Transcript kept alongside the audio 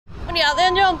get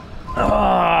then, John?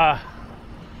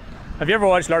 Have you ever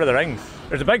watched Lord of the Rings?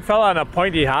 There's a big fella in a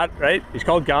pointy hat, right? He's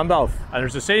called Gandalf. And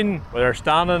there's a scene where they're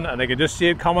standing and they can just see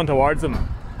it coming towards them.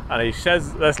 And he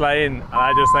says this line, and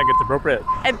I just think it's appropriate.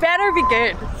 It better be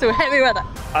good, so hit me with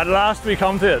it. At last we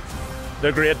come to it.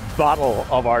 The great battle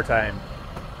of our time.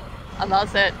 And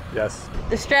that's it. Yes.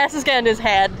 The stress is getting to his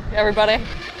head, everybody.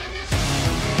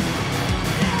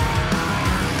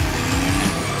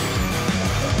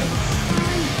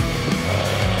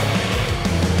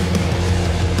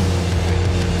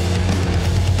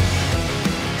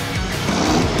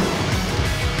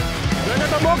 Look at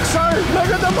the muck, sir! Look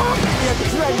at the muck!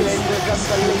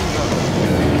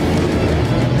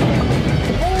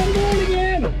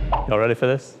 Y'all ready for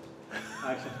this?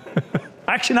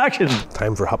 Action, action!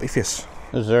 Time for happy face.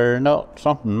 Is there not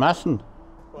something missing?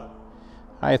 What?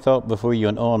 I thought before you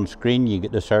went on screen you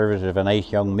get the service of a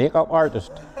nice young makeup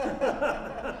artist.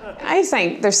 I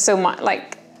think there's so much,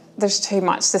 like, there's too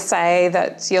much to say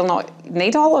that you'll not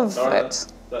need all of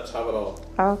it. Let's have it all.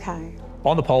 Okay.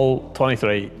 On the poll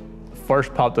 23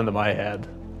 first popped into my head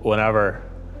whenever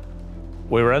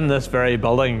we were in this very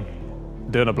building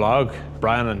doing a blog.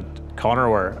 Brian and Connor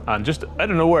were, and just out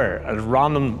of nowhere, a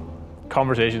random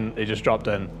conversation, they just dropped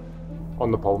in. On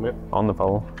the poll, mate. On the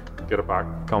poll. Get it back.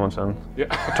 Common sense. Yeah.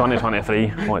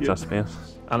 2023, watch this space.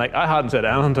 And like, I hadn't said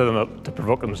anything to them to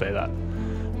provoke them to say that,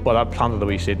 but that planted a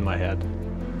wee seed in my head.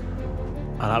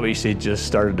 And that wee seed just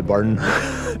started to burn.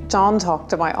 John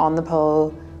talked about On the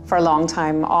Pull for a long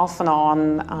time, off and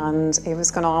on, and he was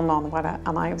going on and on about it,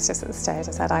 and I was just at the stage,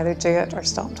 I said, either do it or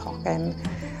stop talking.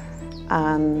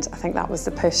 And I think that was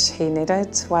the push he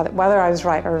needed. Whether I was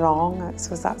right or wrong, I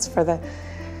suppose that's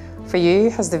for you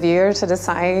as the viewer to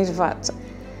decide, but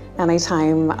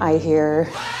anytime I hear,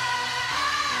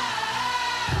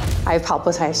 I have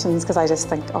palpitations because I just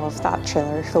think of that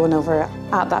trailer going over.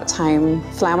 At that time,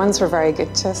 Flemings were very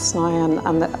good to us now,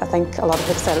 and I think a lot of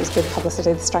people said it was good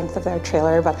publicity, the strength of their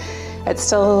trailer, but it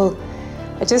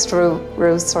just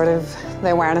rose sort of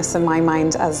the awareness in my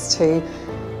mind as to,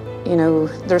 you know,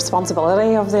 the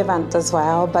responsibility of the event as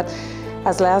well. But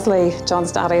as Leslie,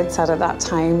 John's daddy, had said at that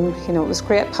time, you know, it was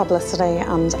great publicity,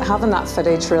 and having that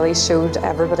footage really showed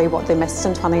everybody what they missed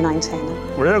in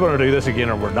 2019. We're either going to do this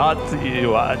again or we're not. You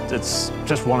know, it's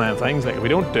just one of them things. Like, if we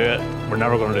don't do it, we're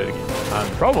never going to do it again.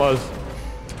 And the problem was,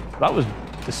 that was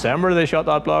December they shot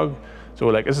that blog. So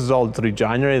like, this is all through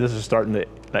January. This is starting to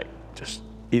like just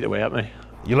eat away at me.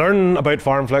 You learn about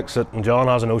Farmflix that John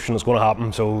has a notion it's going to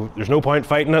happen, so there's no point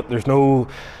fighting it. There's no,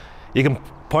 you can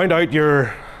point out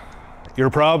your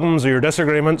problems or your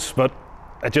disagreements, but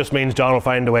it just means John will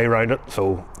find a way around it.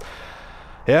 So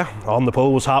yeah, On the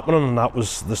Pull was happening, and that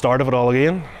was the start of it all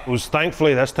again. It was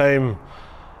thankfully this time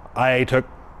I took,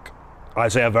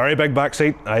 I'd say, a very big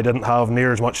backseat. I didn't have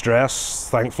near as much stress.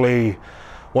 Thankfully,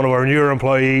 one of our newer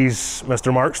employees,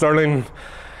 Mr. Mark Sterling,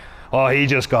 oh, he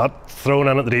just got thrown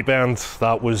in at the deep end.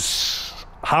 That was,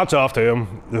 hats off to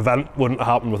him. The event wouldn't have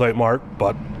happened without Mark,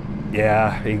 but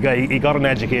yeah, he got an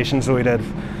education, so he did.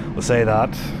 We'll say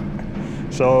that.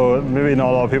 So maybe not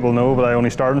a lot of people know, but I only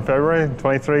started in February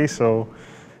 23, so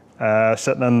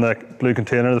sitting in the blue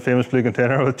container, the famous blue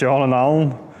container with John and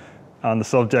Alan, and the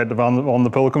subject of On the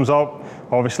Pull comes up.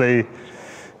 Obviously,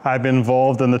 I've been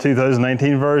involved in the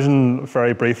 2019 version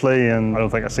very briefly, and I don't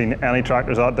think I've seen any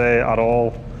tractors that day at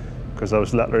all, because I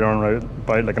was literally running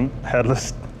about like a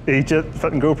headless Egypt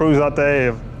fitting GoPros that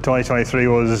day. 2023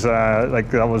 was I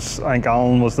think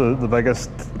Alan was the biggest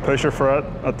pusher for it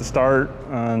at the start,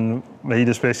 and he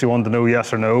just basically wanted to know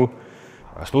yes or no.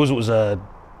 I suppose it was a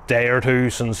day or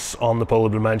two since On the Pull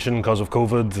had been mentioned because of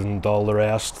COVID and all the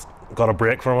rest. Got a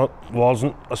break from it.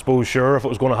 Wasn't, I suppose, sure if it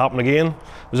was going to happen again.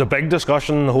 It was a big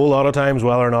discussion a whole lot of times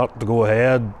whether or not to go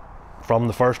ahead from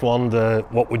the first one to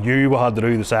what we knew we had to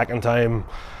do the second time.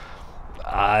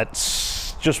 It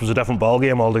just was a different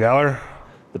ballgame altogether.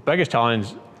 The biggest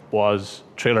challenge was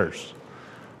trailers.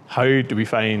 How do we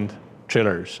find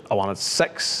trailers? I wanted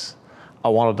 6. I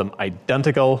wanted them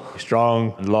identical,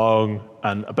 strong and long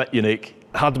and a bit unique.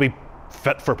 It had to be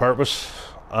fit for purpose,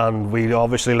 and we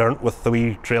obviously learnt with the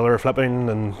wee trailer flipping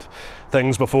and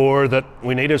things before that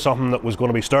we needed something that was going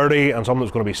to be sturdy and something that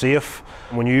was going to be safe.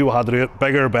 We knew we had to do it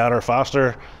bigger, better,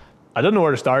 faster. I didn't know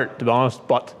where to start, to be honest,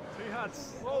 but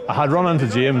I had run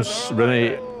into James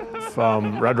Rooney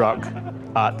from Red Rock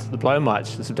at the ploughing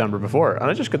match the September before, and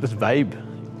I just got this vibe.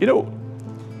 You know,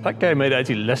 that guy might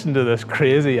actually listen to this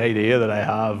crazy idea that I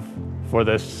have for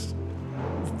this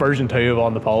version 2 of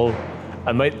On the Pull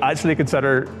and might actually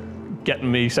consider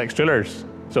getting me 6 trailers.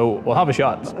 So we'll have a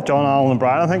shot. John, Alan and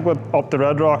Brian, I think, went up to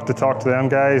Red Rock to talk to them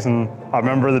guys, and I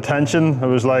remember the tension. It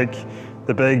was like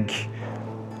the big,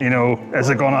 you know, is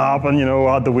it going to happen? You know,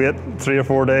 I had to wait 3 or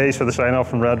 4 days for the sign off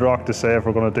from Red Rock to say if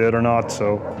we're going to do it or not.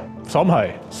 So somehow,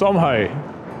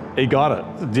 he got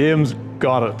it. James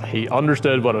got it. He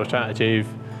understood what I was trying to achieve,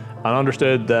 and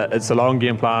understood that it's a long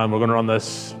game plan. We're going to run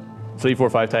this 3, 4,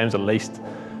 5 times at least.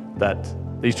 That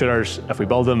these trailers, if we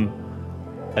build them,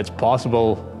 it's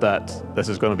possible that this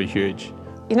is going to be huge.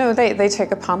 You know, they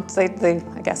took a punt. I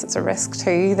guess it's a risk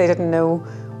too. They didn't know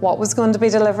what was going to be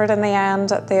delivered in the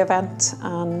end at the event.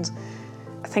 And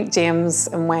I think James,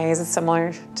 in ways, is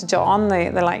similar to John.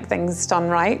 They like things done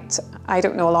right. I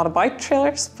don't know a lot about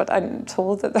trailers, but I'm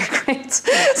told that they're great.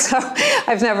 So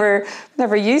I've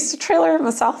never used a trailer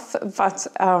myself, but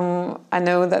I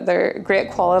know that they're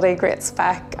great quality, great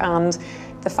spec, and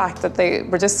the fact that they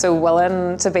were just so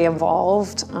willing to be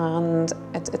involved, and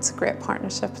it's a great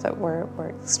partnership that we're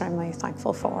extremely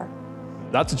thankful for.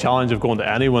 That's a challenge of going to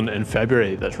anyone in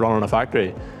February that's running a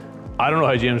factory. I don't know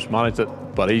how James managed it,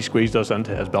 but he squeezed us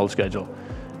into his build schedule,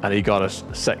 and he got us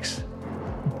 6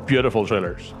 beautiful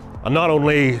trailers. And not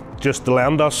only just to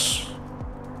lend us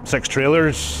 6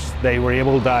 trailers, they were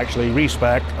able to actually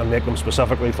respec and make them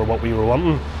specifically for what we were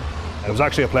wanting. It was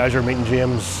actually a pleasure meeting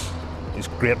James. He's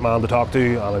a great man to talk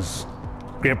to, and his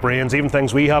great brains, even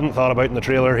things we hadn't thought about in the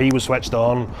trailer, he was switched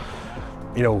on.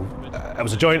 You know, it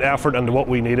was a joint effort into what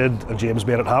we needed, and James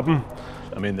made it happen.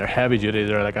 I mean, they're heavy duty.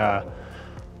 They're like a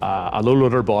low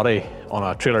loader body on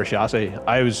a trailer chassis.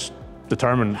 I was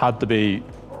determined had to be,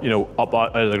 you know, up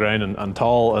out of the ground and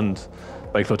tall, and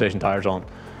big flotation tires on.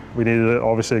 We needed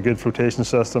obviously a good flotation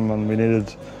system, and we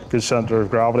needed a good centre of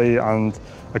gravity and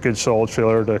a good solid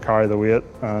trailer to carry the weight.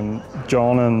 And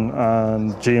John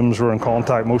and James were in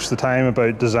contact most of the time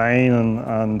about design,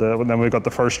 and then we got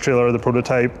the first trailer, the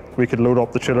prototype. We could load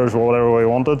up the trailers whatever we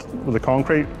wanted with the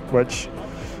concrete, which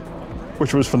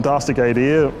was a fantastic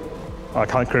idea. I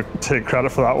can't take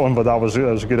credit for that one, but that was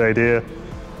a good idea.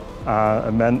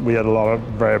 It meant we had a lot of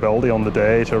variability on the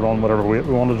day to run whatever weight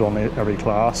we wanted on every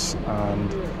class,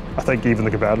 and I think even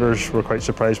the competitors were quite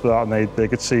surprised by that, and they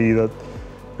could see that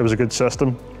it was a good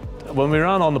system. When we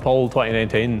ran ONTHEPULL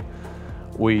 2019,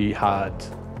 we had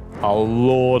a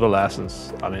load of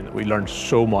lessons. I mean, we learned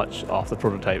so much off the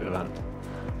prototype event,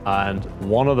 and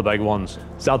one of the big ones,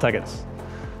 sell tickets.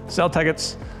 Sell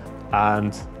tickets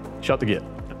and shut the gate.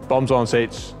 Bums on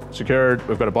seats, secured,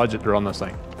 we've got a budget to run this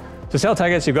thing. To sell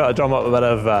tickets, you've got to drum up a bit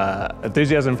of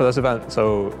enthusiasm for this event,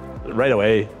 so right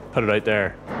away, put it out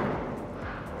there.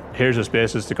 Here's the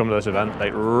spaces to come to this event,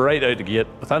 like right out the gate.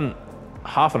 Within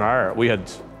half an hour, we had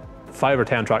 5 or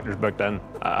 10 tractors booked in.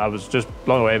 I was just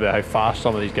blown away by how fast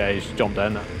some of these guys jumped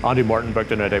in. Andy Martin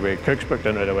booked in right away, Cook's booked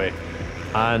in right away.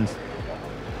 And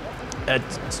it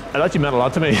actually meant a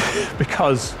lot to me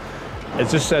because it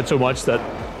just said so much that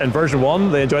in version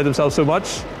 1, they enjoyed themselves so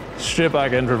much, straight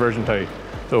back in for version 2.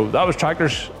 So that was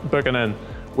tractors booking in.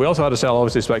 We also had to sell,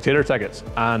 obviously, spectator tickets.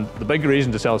 And the big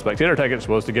reason to sell spectator tickets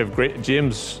was to give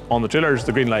James on the trailers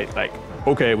the green light. Like,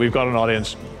 okay, we've got an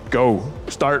audience, go,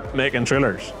 start making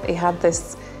trailers. He had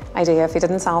this idea, if he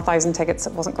didn't sell 1,000 tickets,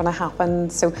 it wasn't going to happen.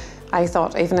 So I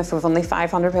thought, even if we've only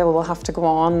 500 people, we'll have to go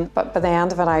on. But by the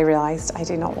end of it, I realised I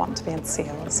do not want to be in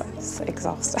sales. It's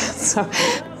exhausting. So.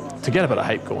 To get a bit of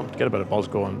hype going, to get a bit of buzz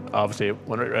going, obviously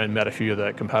went around and met a few of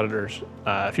the competitors,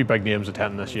 a few big names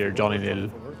attending this year, Johnny Neal,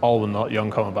 all when not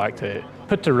young, coming back to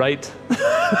put to right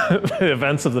the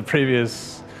events of the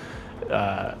previous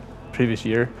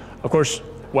year. Of course,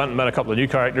 went and met a couple of new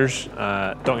characters,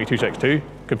 Donkey 262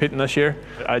 competing this year.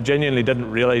 I genuinely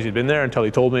didn't realise he'd been there until he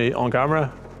told me on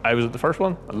camera. I was at the first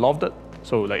one, I loved it.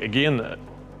 So like again,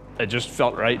 it just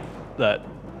felt right that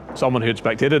someone who'd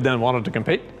spectated then wanted to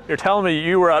compete. You're telling me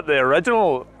you were at the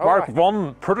original Mark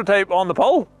 1 prototype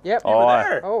ONTHEPULL? Yep. Oh,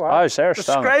 there. Oh, wow. I was there.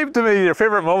 Describe to me your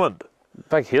favourite moment.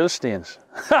 Big hailstones.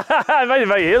 I made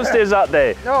big hailstones that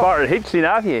day. No. Part of the heat clean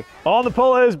off you.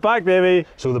 ONTHEPULL is back, baby.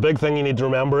 So the big thing you need to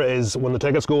remember is when the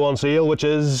tickets go on sale, which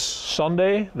is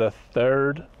Sunday, the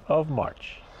 3rd of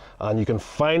March. And you can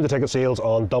find the ticket sales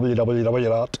on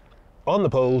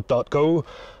www.onthepull.co.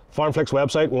 Farmflix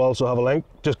website will also have a link.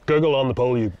 Just Google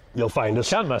ONTHEPULL, you'll find us.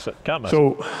 Can't miss it, can't miss it.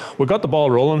 So we got the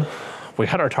ball rolling. We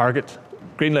hit our target.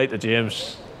 Green light to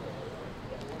James.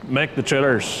 Make the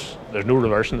trailers. There's no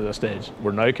reversing at this stage.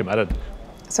 We're now committed.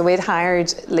 So we'd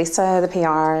hired Lisa, the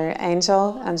PR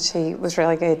angel, and she was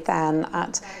really good then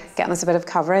at getting us a bit of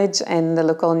coverage in the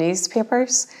local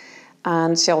newspapers.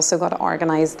 And she also got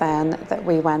organised then that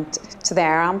we went to the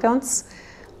air ambulance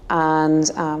and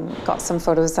got some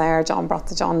photos there. John brought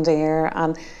the John Deere,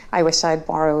 and I wish I'd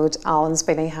borrowed Alan's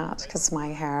beanie hat because my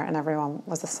hair and everyone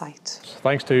was a sight.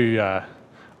 Thanks to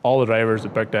all the drivers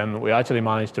that booked in, we actually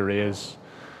managed to raise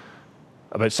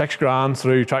about 6 grand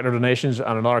through tractor donations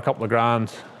and another couple of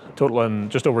grand, totaling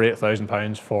just over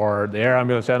 £8,000 for the air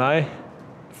ambulance NI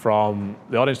from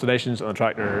the audience donations and the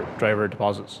tractor driver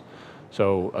deposits.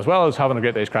 So as well as having a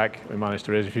great day's crack, we managed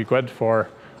to raise a few quid for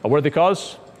a worthy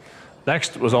cause.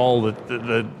 Next was all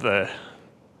the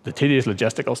tedious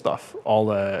logistical stuff, all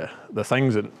the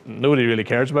things that nobody really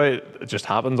cares about. It just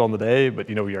happens on the day, but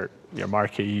you know, your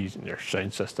marquees and your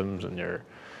sound systems and your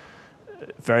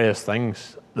various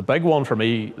things. The big one for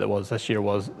me that was this year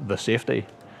was the safety.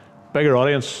 Bigger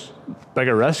audience,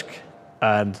 bigger risk,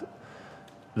 and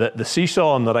the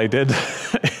seesawing that I did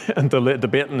and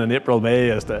debating in April, May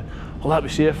as to, will that be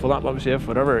safe, will that not be safe,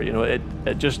 whatever, you know, it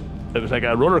was like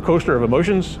a roller coaster of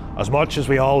emotions. As much as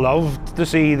we all loved to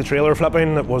see the trailer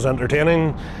flipping, it was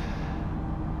entertaining.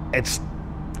 It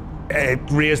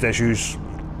raised issues.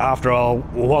 After all,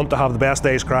 we want to have the best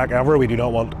day's crack ever. We do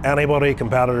not want anybody,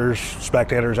 competitors,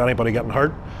 spectators, anybody getting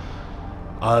hurt.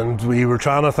 And we were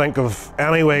trying to think of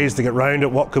any ways to get round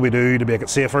it. What could we do to make it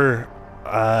safer?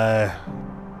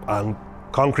 And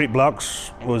concrete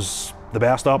blocks was the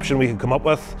best option we could come up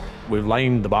with. We've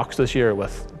lined the box this year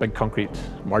with big concrete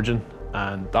margin,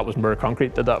 and that was Moore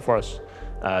Concrete did that for us.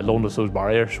 Loaned us those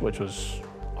barriers, which was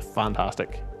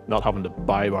fantastic. Not having to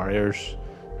buy barriers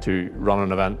to run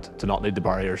an event, to not need the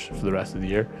barriers for the rest of the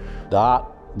year. That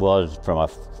was, from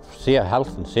a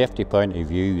health and safety point of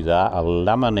view, that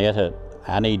eliminated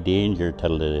any danger to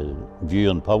the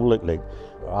viewing public. Like,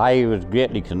 I was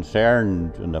greatly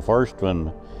concerned in the first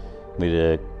one with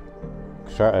the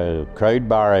sort of crowd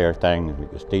barrier thing,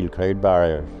 like the steel crowd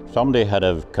barriers. Somebody had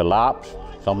have collapsed,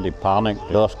 somebody panicked,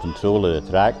 lost control of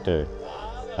the tractor.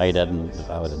 I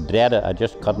would dread it. I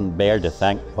just couldn't bear to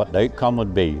think what the outcome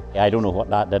would be. I don't know what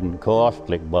that didn't cost,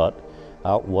 like, but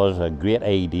that was a great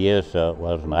idea, so it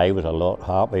was, and I was a lot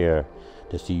happier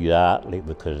to see that, like,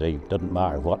 because it didn't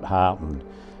matter what happened,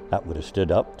 that would have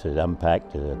stood up to the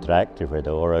impact of the tractor, where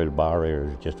the oil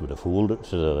barriers just would have folded.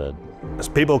 So as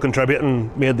people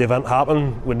contributing made the event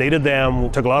happen, we needed them,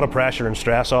 took a lot of pressure and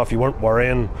stress off. You weren't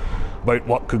worrying about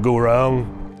what could go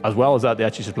wrong. As well as that, they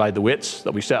actually supplied the weights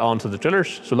that we set onto the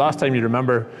trailers. So last time, you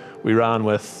remember, we ran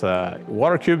with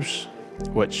water cubes,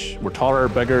 which were taller,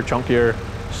 bigger, chunkier,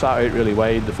 sat out really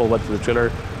wide, the full width of the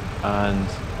trailer. And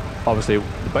obviously,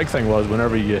 the big thing was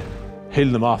whenever you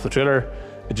heel them off the trailer,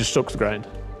 it just soaks the ground.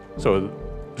 So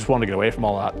just wanted to get away from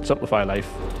all that, simplify life.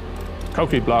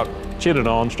 Concrete block, chain it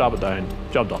on, strap it down,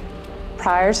 job done.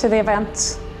 Prior to the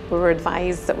event, we were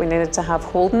advised that we needed to have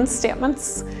holding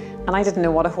statements, and I didn't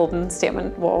know what a holding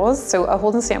statement was. So a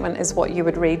holding statement is what you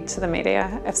would read to the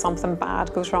media if something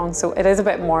bad goes wrong. So it is a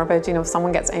bit more about, you know, if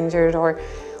someone gets injured or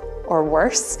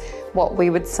worse, what we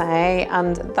would say.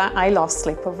 And that I lost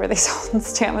sleep over these holding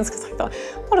statements, because I thought,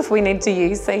 what if we need to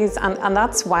use these? And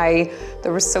that's why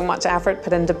there was so much effort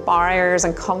put into barriers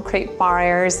and concrete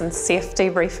barriers and safety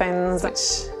briefings,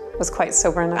 which was quite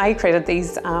sobering. I created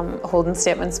these holding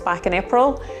statements back in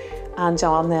April, and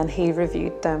John then, he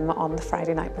reviewed them on the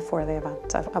Friday night before the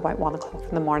event, about 1 o'clock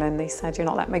in the morning. They said, you're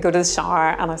not letting me go to the shower.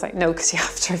 And I was like, no, because you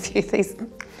have to review these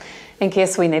in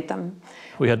case we need them.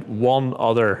 We had one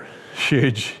other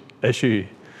huge issue.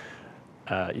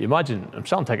 You imagine, I'm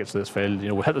selling tickets to this field, you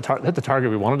know, we hit the target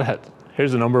we wanted to hit.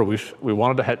 Here's the number we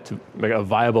wanted to hit to make it a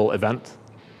viable event.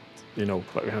 You know,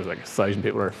 it was like 1,000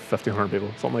 people or 1,500 people,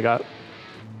 something like that.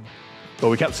 But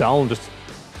we kept selling just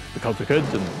because we could,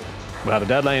 and we had a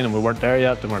deadline and we weren't there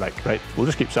yet, and we're like, right, we'll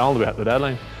just keep selling till we hit the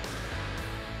deadline.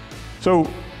 So,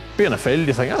 being a field,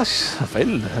 you think, oh, it's a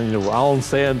field. And, you know, Alan's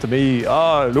saying to me,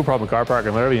 oh, no problem car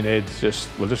parking, whatever you need,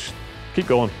 we'll just keep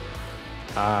going.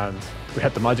 And we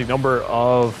hit the magic number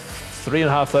of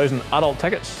 3,500 adult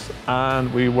tickets,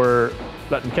 and we were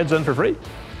letting kids in for free.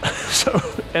 So,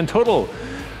 in total,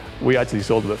 we actually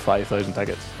sold about 5,000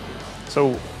 tickets.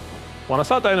 So, when I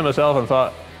sat down to myself and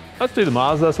thought, let's do the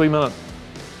maths this wee minute.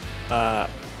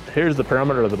 Here's the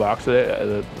perimeter of the box,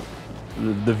 the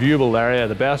viewable area,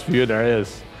 the best viewed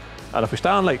areas. And if we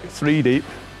stand like 3 deep,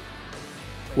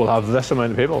 we'll have this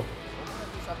amount of people.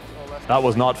 That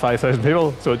was not 5,000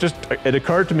 people. So it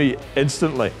occurred to me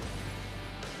instantly.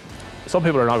 Some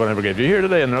people are not going to ever get a view here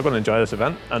today, and they're not going to enjoy this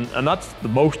event. And that's the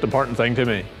most important thing to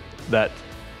me, that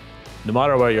no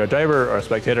matter whether you're a driver or a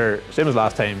spectator, same as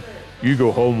last time, you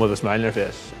go home with a smile on your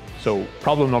face. So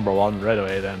problem number one right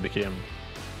away then became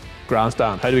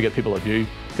grandstand. How do we get people a view?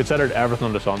 Considered everything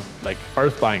under the sun, like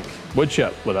earth bank, wood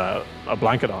chip with a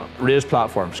blanket on it, raised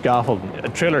platform, scaffolding,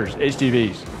 trailers,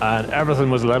 HGVs, and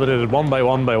everything was limited one by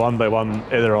one by one by one,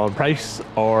 either on price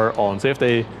or on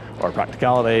safety or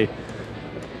practicality.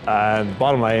 And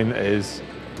bottom line is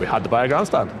we had to buy a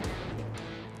grandstand.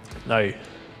 Now,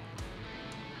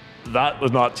 That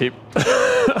was not cheap.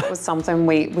 It was something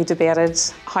we debated.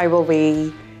 How will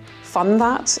we fund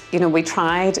that? You know, we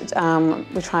tried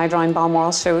around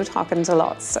Balmoral Show talking to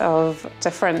lots of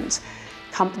different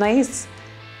companies,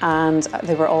 and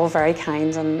they were all very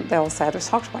kind, and they all said, we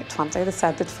talked about 20, they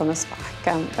said they'd fund us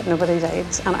back, but nobody did.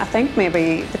 And I think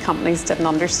maybe the companies didn't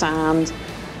understand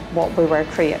what we were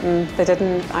creating. They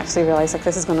didn't actually realise like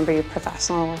this is going to be a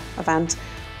professional event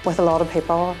with a lot of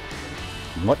people.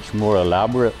 Much more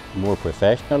elaborate, more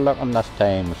professional looking this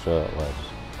time, so it was.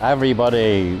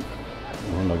 Everybody,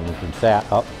 you know, been set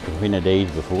up between the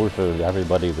days before, so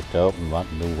everybody was talking,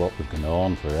 wanting to know what was going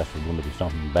on, for this was going to be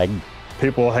something big.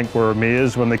 People, I think, were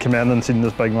amazed when they came in and seen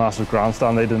this big, massive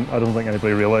grandstand. I don't think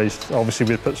anybody realised. Obviously,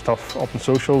 we put stuff up on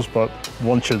socials, but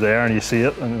once you're there and you see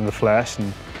it in the flesh,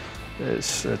 and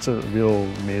it's a real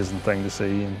amazing thing to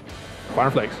see. And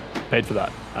Farmflix paid for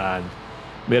that and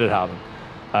made it happen.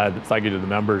 Thank you to the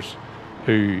members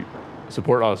who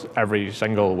support us every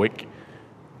single week,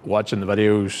 watching the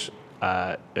videos.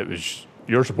 It was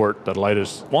your support that allowed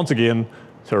us, once again,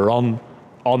 to run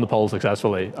on the pull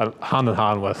successfully, hand in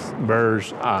hand with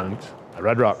Mirrors and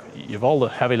Red Rock. You've all the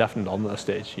heavy lifting done at this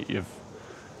stage.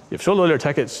 You've sold all your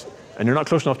tickets, and you're not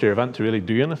close enough to your event to really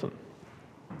do anything.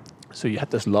 So you hit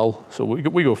this lull. So we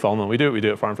go filming. We do what we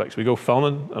do at Farmflix. We go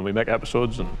filming and we make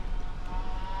episodes, and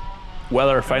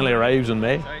weather finally arrives in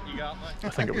May. I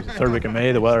think it was the 3rd week of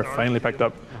May. The weather finally picked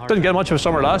up. Didn't get much of a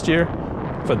summer last year.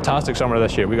 Fantastic summer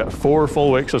this year. We got 4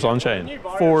 full weeks of sunshine,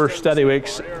 4 steady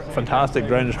weeks. Fantastic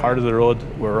ground as hard as the road.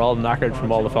 We were all knackered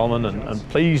from all the filming, and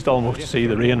pleased almost to see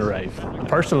the rain arrive. And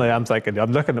personally, I'm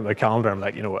looking at my calendar. I'm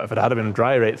like, you know, if it had been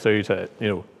dry right through to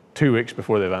 2 weeks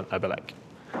before the event, I'd be like,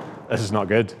 this is not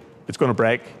good. It's going to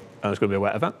break, and it's going to be a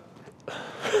wet event.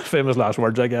 Famous last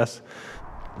words, I guess.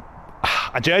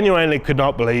 I genuinely could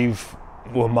not believe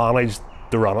we managed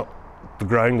to run it. The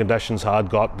ground conditions had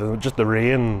got, just the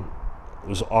rain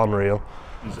was unreal.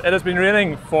 It has been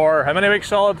raining for how many weeks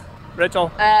solid, Rachel?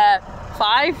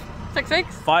 5, 6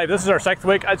 weeks. 5. This is our 6th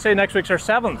week. I'd say next week's our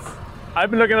 7th.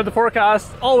 I've been looking at the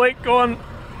forecast all week going,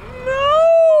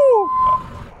 no!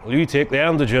 Well, you take the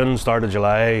end of June, start of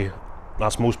July,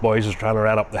 that's most boys is trying to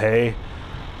red up the hay.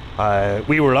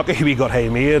 We were lucky we got hay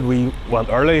made, we went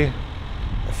early.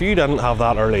 If you didn't have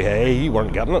that early hay, you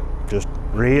weren't getting it. Just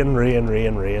rain, rain,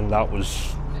 rain, rain. That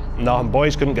was nothing.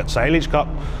 Boys couldn't get silage cut,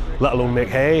 let alone make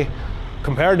hay.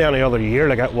 Compared to any other year,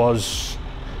 like it was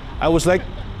like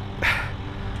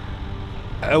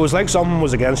something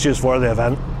was against you for the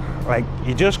event. Like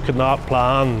you just could not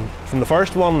plan. From the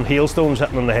first one, hailstones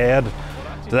hitting on the head,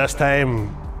 to this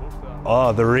time,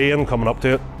 the rain coming up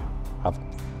to it. I've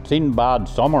seen bad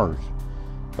summers,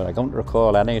 but I don't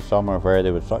recall any summer where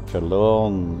there was such a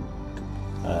long,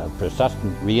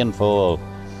 persistent rainfall.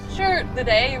 Sure, the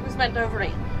day it was meant to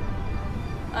rain.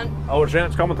 And Oh, it's raining.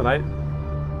 It's coming tonight.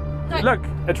 Look,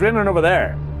 it's raining over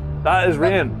there. That is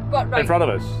rain in front of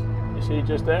us. You see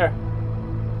just there?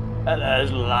 It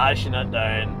is lashing it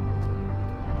down.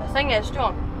 the thing is,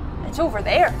 John, it's over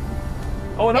there.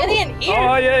 Oh, no. It ain't here.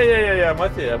 Oh, yeah. I'm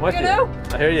with you. You know?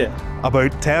 I hear you.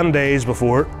 About 10 days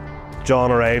before,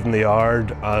 John arrived in the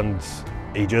yard and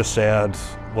he just said,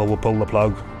 well, we'll pull the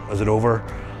plug. Is it over?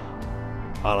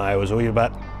 And I was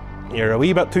you're a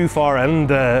wee bit too far in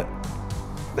to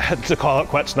call it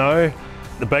quits now.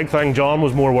 The big thing, John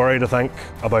was more worried, I think,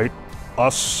 about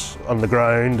us on the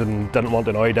ground and didn't want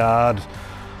to annoy Dad.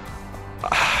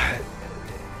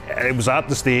 It was at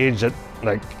the stage that,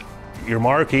 like, your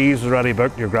marquees was already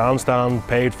booked, your grandstand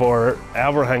paid for,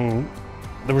 everything.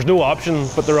 There was no option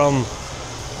but to run.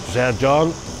 She said,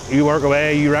 John, you work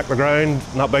away, you wreck the ground,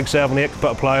 and that big 7-8 can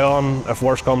put a plough on if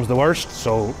worst comes to worst.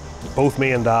 So both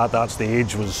me and Dad at that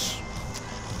stage was,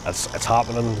 it's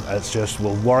happening. It's just,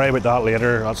 we'll worry about that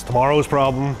later. That's tomorrow's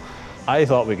problem. I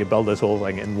thought we could build this whole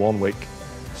thing in 1 week.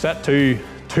 Set 2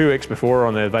 weeks before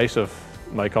on the advice of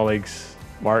my colleagues,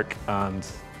 Mark and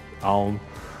Alan,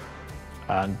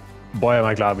 and boy am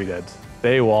I glad we did.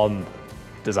 Day 1,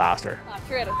 disaster.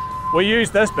 Creative. We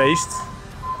used this beast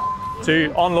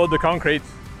to unload the concrete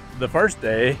the first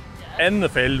day in the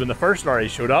field when the first lorry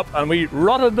showed up, and we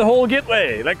rutted the whole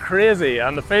gateway like crazy,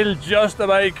 and the field just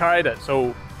about carried it.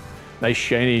 So Nice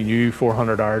shiny new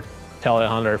 400R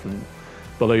telehandler from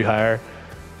Baloo Hire,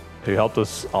 who helped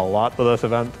us a lot with this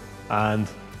event, and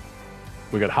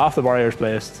we got half the barriers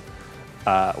placed.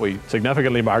 We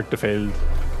significantly marked the field.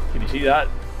 Can you see that?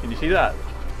 Can you see that?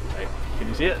 Like, can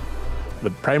you see it?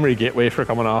 The primary gateway for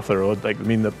coming off the road, like, I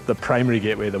mean the primary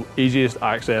gateway, the easiest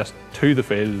access to the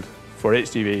field for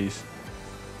HGVs,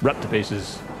 ripped to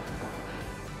pieces.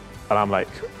 And I'm like,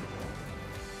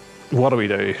 what do we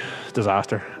do?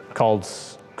 Disaster. Called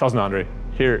cousin Andrew,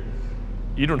 here,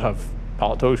 you don't have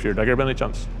pallet toes for your digger by any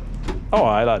chance? Oh,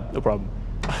 aye lad, no problem.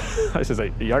 I says,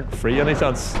 like, you aren't free any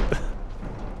chance?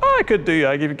 Oh, I could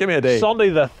do, give me a day. Sunday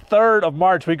the 3rd of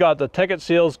March, we got the ticket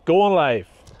sales going live.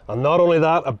 And not only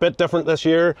that, a bit different this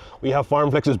year, we have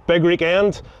Farmflix's big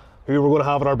weekend, who we're going to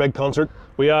have at our big concert.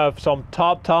 We have some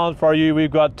top talent for you.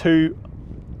 We've got 2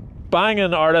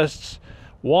 banging artists.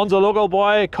 One's a local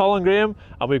boy, Colin Graham,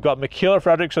 and we've got Michaela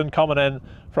Fredrickson coming in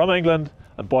from England,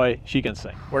 and boy, she can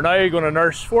sing. We're now going to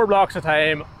nurse 4 blocks at a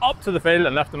time up to the field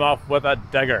and lift them off with a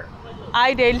digger.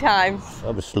 Ideal times.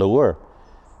 It was slower,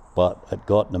 but it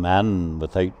got them in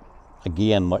without,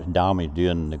 again, much damage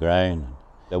doing the ground.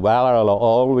 The weather will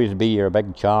always be your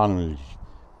big challenge.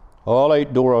 All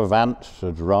outdoor events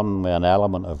is run with an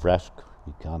element of risk.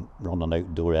 You can't run an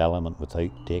outdoor element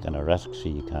without taking a risk, so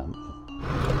you can't.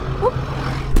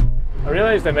 I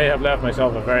realised I may have left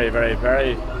myself a very, very,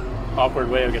 very awkward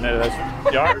way of getting out of this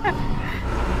yard.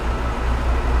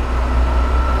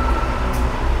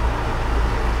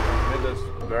 Made this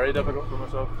very difficult for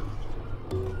myself.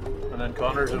 And then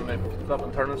Connor's in my flip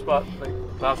and turning spot, like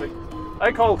classic.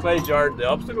 I call Clyde's yard the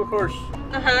obstacle course.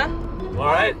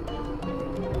 Alright.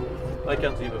 I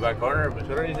can't see the back corner of my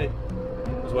shooter easy.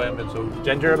 That's why I'm being so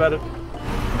ginger about it.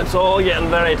 It's all getting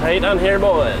very tight on here,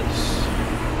 boys.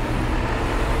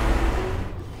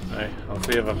 Right, I'll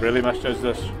see if I've really misjudged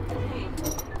this.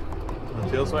 The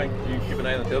tail swing, you keep an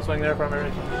eye on the tail swing there for me,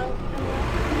 Rich.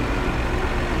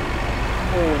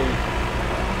 Holy.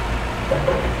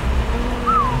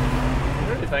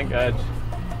 What do you think, Ed?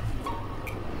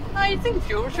 I think it's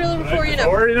your trailer before you know.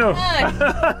 Before you know.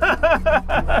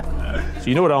 So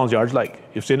you know what Alan's yard's like,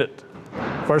 you've seen it.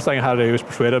 First thing I had to do was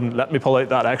persuade him, let me pull out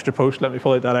that extra post, let me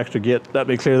pull out that extra gate, let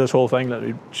me clear this whole thing, let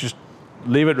me just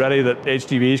leave it ready that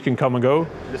HTVs can come and go.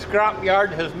 The scrap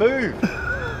yard has moved.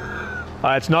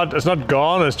 It's not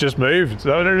gone, it's just moved. Is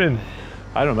that what I mean?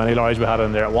 I don't know how many lorries we had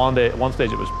in there. At one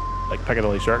stage it was like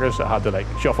Piccadilly Circus. I had to like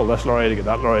shuffle this lorry to get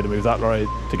that lorry, to move that lorry,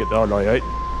 to get the other lorry out.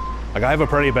 Like, I have a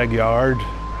pretty big yard,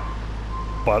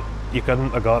 but you couldn't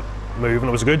have got moving.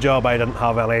 It was a good job I didn't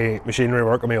have any machinery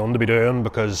work of my own to be doing,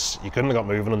 because you couldn't have got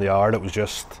moving in the yard. It was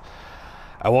just,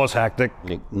 it was hectic.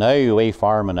 Like, now the way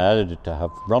farming is, to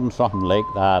have run something like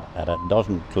that and it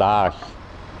doesn't clash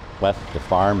with the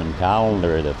farming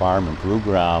calendar, the farming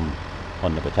program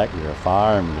on the particular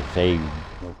farm, to say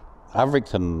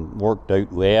everything worked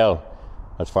out well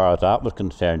as far as that was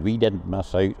concerned. We didn't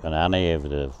miss out on any of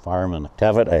the farming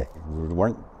activity. We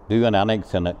weren't doing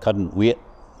anything that couldn't wait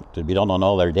to be done on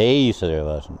other days, so there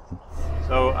wasn't.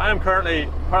 So I'm currently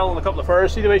pulling a couple of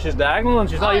furrows. See the way she's diagonal and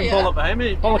she's not even pulling up behind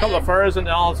me. Pulling a couple of furrows into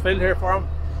Alan's field here for him.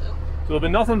 So there'll be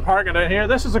nothing parking down here.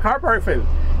 This is a car park field.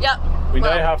 Yep. We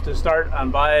now have to start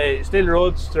and buy steel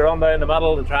roads to run down the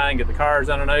middle to try and get the cars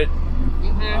in and out.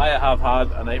 I have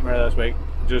had a nightmare this week.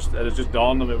 It has just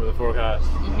dawned on me with the forecast.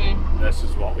 This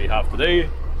is what we have to do,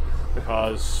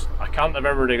 because I can't have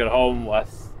everybody get home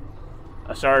with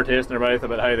a sour taste in their mouth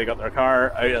about how they got their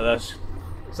car out of this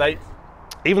site.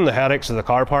 Even the headaches of the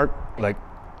car park, like,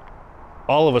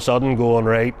 all of a sudden going,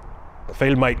 right, the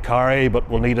field might carry, but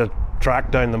we'll need a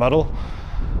track down the middle.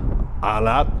 And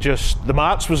that just, the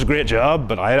mats was a great job,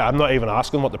 but I'm not even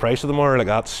asking what the price of them are. Like,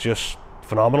 that's just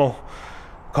phenomenal.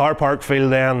 Car park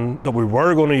field then that we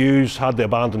were going to use had the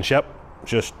abandoned ship,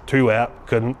 just too wet,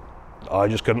 I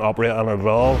just couldn't operate on it at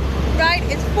all. Right,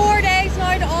 it's 4 days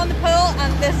now to on the pull,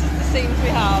 and this is the scenes we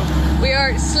have. We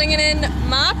are slinging in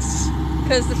mats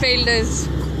because the field is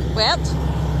wet,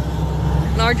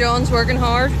 and our John's working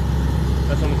hard.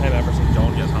 That's the only time I've ever seen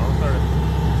John get his hands dirty.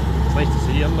 It's nice to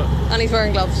see him, but... And he's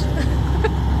wearing gloves.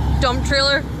 Dump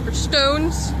trailer for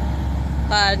stones,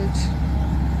 and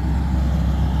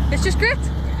it's just great.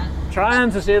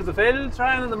 Trying to save the field,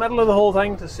 trying in the middle of the whole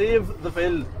thing to save the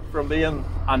field from being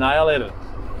annihilated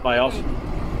by us.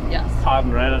 Yes.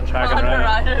 Padding around it, tracking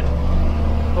around it.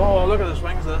 Oh, look at the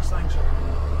swings of this thing, sir.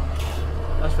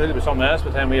 This field will be something else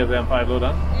by the time we have the M5 load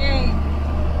in.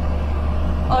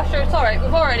 Oh sure, it's alright.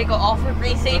 We've already got offered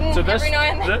reseeding every now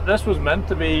and then. This was meant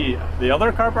to be the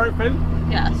other car park field.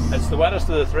 Yes. It's the wettest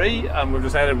of the three, and we've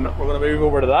decided we're going to move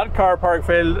over to that car park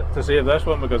field to save this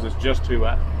one because it's just too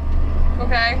wet.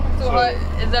 Okay, so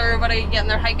is everybody getting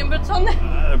their hiking boots on there?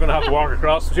 They're going to have to walk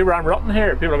across. See where I'm rutting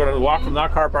here? People are going to walk from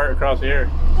that car park across here.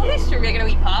 At least you're making a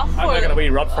wee path for them. I'm making a wee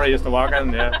rut for you to walk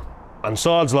in, yeah. And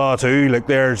sod's law too, like,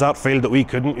 there's that field that we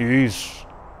couldn't use.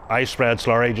 I spread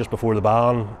slurry just before the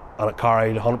ban and it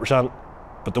carried 100%.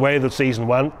 But the way the season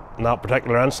went in that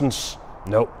particular instance,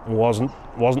 nope, wasn't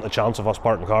a chance of us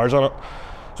parking cars on it.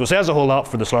 So it says a whole lot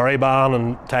for the slurry ban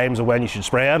and times of when you should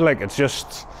spread. Like, it's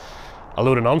just a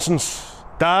load of nonsense.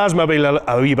 Dad's maybe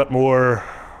a wee bit more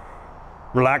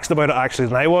relaxed about it actually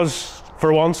than I was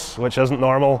for once, which isn't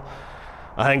normal.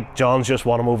 I think John's just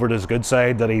won him over to his good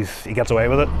side, that he gets away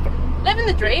with it. Living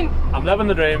the dream. I'm living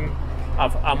the dream.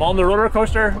 I'm on the roller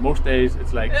coaster. Most days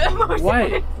it's like,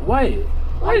 why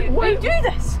do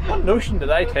this? What notion did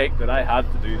I take that I had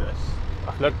to do this?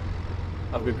 Look,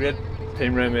 I've got a great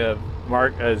team around me.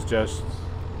 Mark is just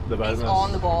the business. He's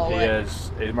on the ball. He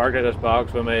is. He's marking his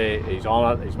box with me. He's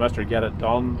on it. He's Mr. Get It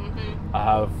Done.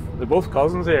 They're both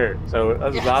cousins here. So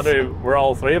this is Andrew. We're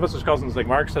all three of us as cousins. Like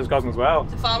Mark's his cousin as well.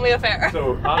 It's a family affair.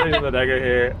 So Andrew's in the digger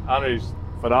here. Andrew's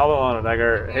phenomenal on a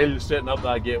digger. He'll straighten up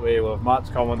that gateway. Well, if Matt's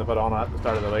coming to put on at the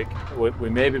start of the week, we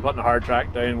may be putting a hard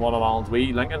track down one of Alan's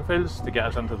wee Lincoln fields to get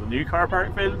us into the new car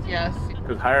park field. Yes.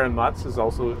 Because hiring Matt's is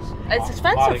also it's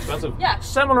expensive. Expensive. Yeah.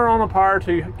 Similar on a par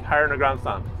to hiring a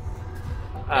grandstand.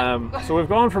 So we've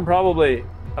gone from probably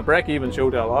a break-even show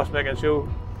to a loss-making show,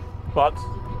 but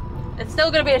it's still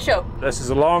going to be a show. This is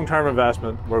a long-term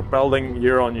investment. We're building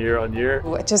year on year on year.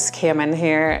 It just came in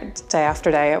here day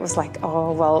after day. It was like,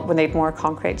 oh, well, we need more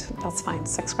concrete. That's fine,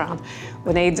 6 grand.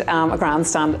 We need a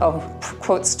grandstand,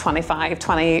 quotes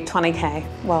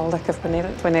 20K. Well, look, if we need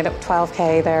it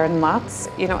 12K there in mats.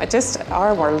 You know,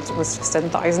 our world was just in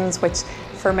thousands, which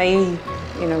for me,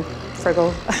 you know,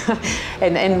 frugal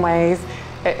in ways.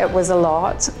 It was a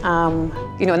lot.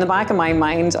 You know, in the back of my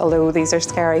mind, although these are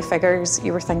scary figures,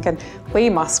 you were thinking,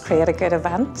 we must create a good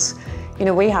event. You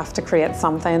know, we have to create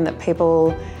something that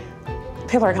people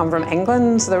are coming from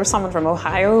England. There was someone from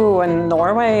Ohio and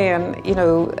Norway, and, you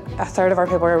know, a third of our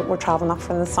people were traveling up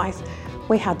from the south.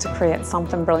 We had to create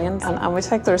something brilliant, and we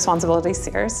take the responsibility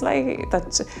seriously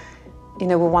that, you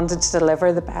know, we wanted to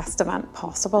deliver the best event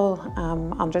possible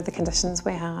under the conditions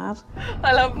we had.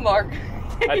 I love Mark.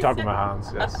 I talk with my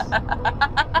hands, yes.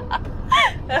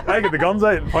 I get the guns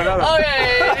out and point at it. Oh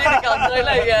yeah, you get the guns out,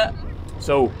 like, yeah.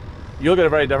 So, you'll get a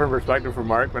very different perspective from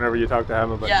Mark whenever you talk to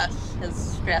him about Yes, his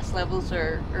stress levels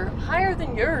are higher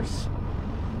than yours,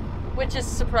 which is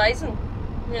surprising,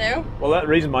 you know? Well, that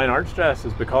reason mine aren't stressed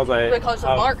is because of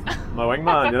Mark. My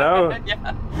wingman, you know?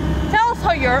 Yeah. Tell us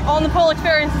how your on-the-pole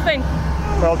experience has been.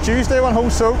 Well, Tuesday went home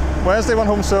soaked, Wednesday went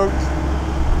home soaked,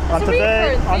 and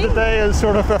today is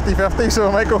sort of 50-50, so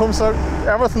I might go home soaked.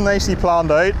 Everything nicely planned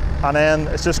out, and then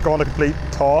it's just gone a complete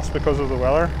toss because of the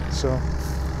weather. So,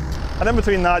 and in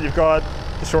between that, you've got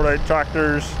to sort out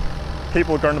tractors,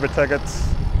 people garning about tickets.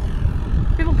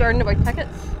 People garning about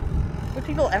tickets? Would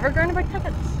people ever garn about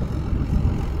tickets?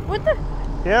 Would they?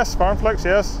 Yes, Farmflix,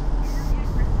 yes.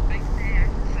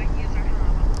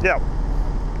 Yeah.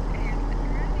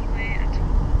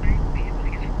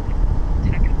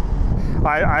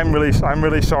 I'm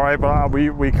really sorry, but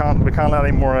we can't let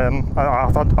any more in.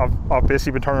 I've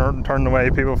basically been turning away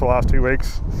people for the last 2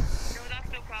 weeks. No,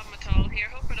 that's no problem at all. Here,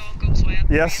 hope it all goes well.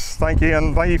 Yes, thank you,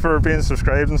 and thank you for being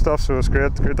subscribed and stuff. So it's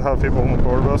great to have people on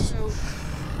board with us.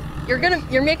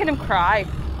 You're making them cry,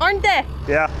 aren't they?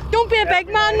 Yeah. Don't be a big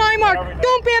man now, Mark.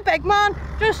 Don't be a big man.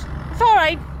 It's all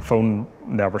right. Phone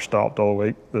never stopped all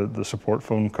week. The support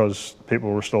phone, because people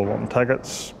were still wanting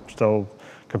tickets, still.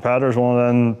 Competitors wanted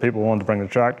in, people wanted to bring the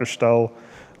tractors still.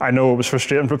 I know it was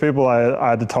frustrating for people. I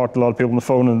had to talk to a lot of people on the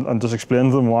phone and just explain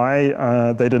to them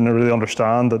why. They didn't really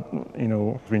understand that, you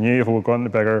know, we knew if we were going to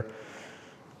bigger,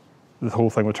 the whole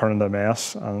thing would turn into a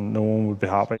mess and no one would be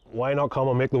happy. Why not come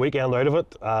and make the weekend out of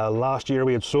it? Last year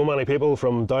we had so many people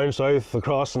from down south,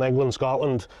 across in England,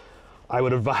 Scotland. I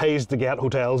would advise to get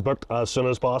hotels booked as soon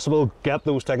as possible. Get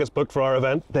those tickets booked for our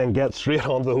event, then get straight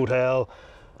onto the hotel.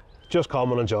 Just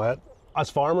come and enjoy it. As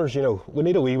farmers, you know, we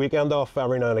need a wee weekend off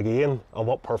every now and again, and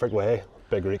what perfect way,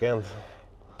 big weekend.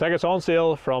 Tickets on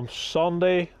sale from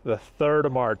Sunday the 3rd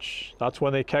of March. That's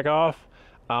when they kick off,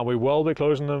 and we will be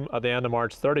closing them at the end of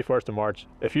March, 31st of March.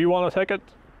 If you want a ticket,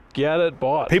 get it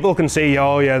bought. People can say,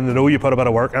 oh yeah, they know you put a bit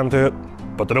of work into it,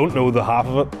 but they don't know the half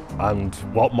of it, and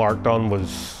what Mark done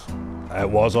was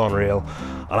unreal.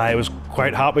 And I was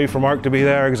quite happy for Mark to be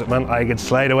there because it meant I could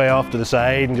slide away off to the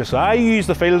side and just, you use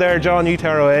the field there, John, you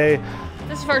tear away.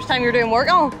 This is the first time you're doing work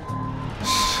on.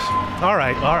 All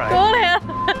right. Go on ahead.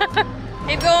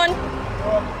 Keep going.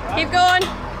 Keep going.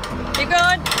 Keep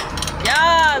going.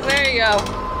 Yeah, there you go.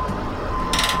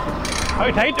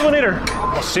 How tight do we need her?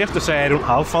 Well, safe to say I don't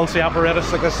have fancy apparatus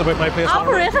like this about my place.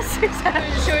 Apparatus?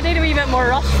 So we need a wee bit more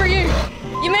rush for you.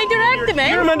 You may direct them, eh?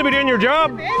 You're meant to be doing your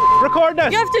job. Record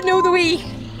this. You have to know the wee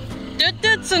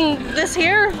doot-doots and this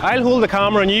here. I'll hold the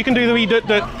camera and you can do the wee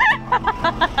doot-doot.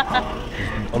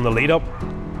 On the lead up,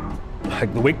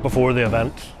 like the week before the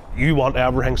event, you want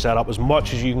everything set up as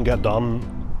much as you can get done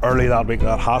early that week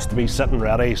that has to be sitting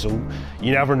ready, so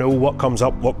you never know what comes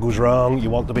up, what goes wrong. You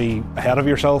want to be ahead of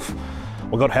yourself.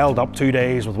 We got held up 2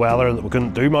 days with weather that we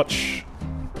couldn't do much.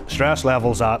 Stress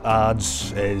levels that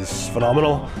adds is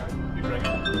phenomenal.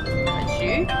 It's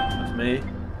you. That's me,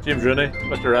 James Rooney,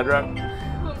 Mr. Red Rock.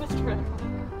 Oh, Mr. Red.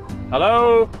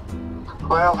 Hello.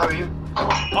 Well, how are you?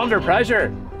 Under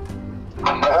pressure.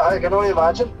 I can only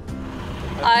imagine.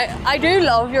 I do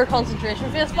love your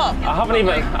concentration face, but I haven't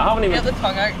even get the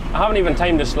tongue out. I haven't even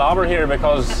timed to slobber here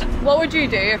because What would you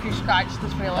do if you scratched the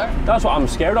trailer? that's what I'm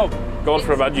scared of. Going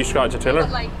for a bit, you scratch a trailer.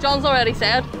 But like John's already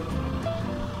said,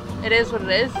 it is what it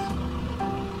is.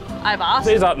 I've asked.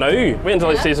 Says that now. Wait until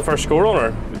he sees the first score on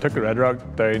her. We took the Red Rock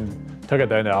down, took it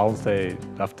down to Allen's to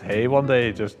left hay one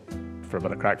day just for a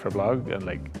bit of crack for a blog, and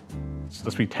like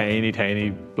this wee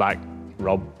tiny black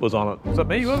rub was on it. Was that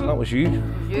me? Was it? That was you.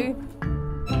 You.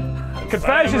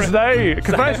 Confessions now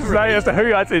as to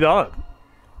who actually done it.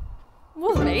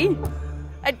 Wasn't me.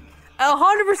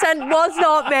 100% was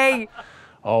not me.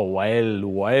 Oh,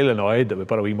 while annoyed that we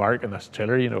put a wee mark in this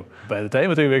trailer, you know. By the time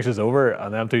the 2 weeks was over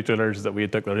and them 2 trailers that we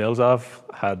had took the rails off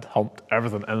had humped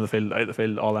everything in the field, out the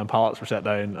field, all them pallets were set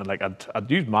down, and like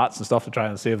I'd used mats and stuff to try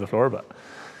and save the floor, but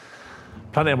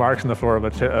plenty of marks on the floor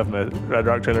of my Red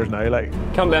Rock trailers now, like.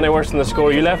 Can't be any worse than the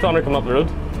score you left on her coming up the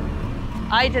road.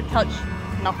 I did touch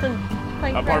nothing.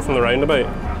 Apart from the roundabout.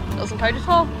 Doesn't count at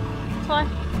all. It's fine.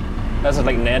 This is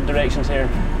like Ned directions here.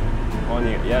 On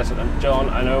you. Yes, and John,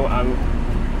 I know I'm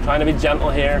trying to be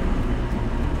gentle here.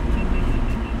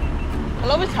 I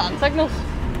love his hand signals.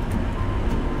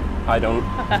 I don't.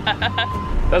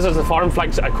 This is the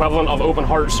Farmflix equivalent of open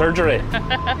heart surgery.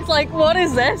 It's like, what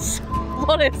is this?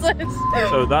 What is this?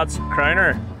 So that's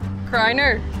Crowner.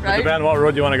 Crowner, right? Depending on what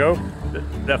road you want to go.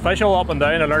 The official up and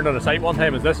down I learned on the site one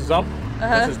time is this is up,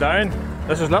 this is down,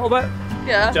 this is a little bit.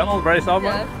 Yeah. Gentle, very soft.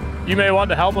 Yeah. You may want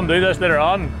to help him do this later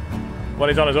on when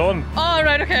he's on his own. Oh,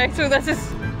 right, okay. So this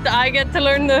is, I get to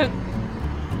learn the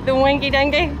winky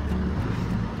dinky.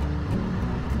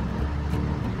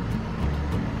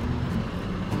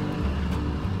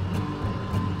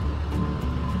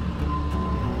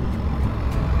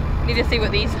 Need to see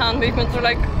what these hand movements are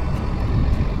like.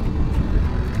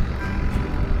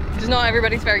 Because not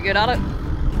everybody's very good at it.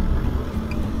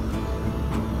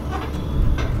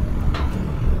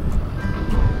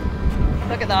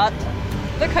 Look at that.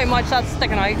 Look how much that's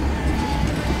sticking out.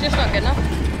 Just not good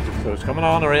enough. So it's coming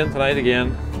on the rain tonight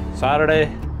again.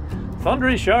 Saturday,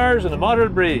 thundery showers and a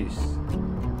moderate breeze.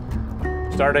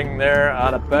 Starting there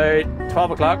at about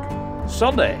 12 o'clock.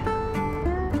 Sunday,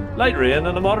 light rain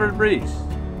and a moderate breeze.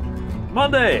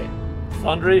 Monday,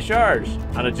 thundery showers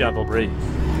and a gentle breeze.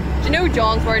 Do you know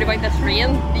John's worried about this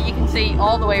rain that you can see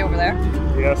all the way over there?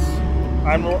 Yes,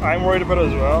 I'm worried about it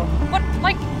as well. But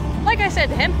like I said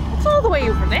to him, it's all the way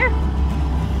over there.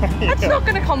 It's not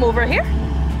going to come over here.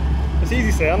 It's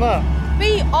easy saying that.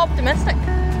 Be optimistic.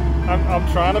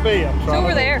 I'm trying to be. It's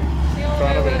over there. See all the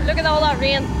way over there. Look at all that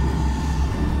rain.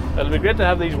 It'll be great to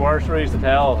have these war stories to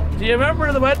tell. Do you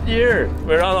remember the wet year we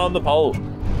were on the pole?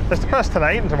 It's the press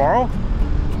tonight and tomorrow.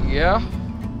 Yeah.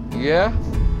 Yeah.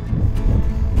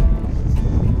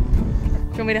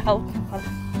 Do you want me to help? I'll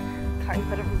carry a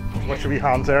bit of... What should be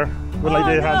hands there? Wouldn't like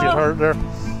the hands get hurt there.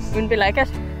 Wouldn't be like it.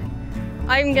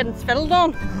 I'm getting spilled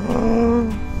on.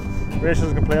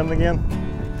 Rachel's complaining again.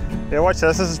 Yeah, watch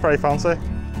this. This is pretty fancy.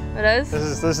 It is.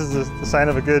 This is the sign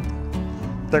of a good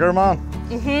digger man.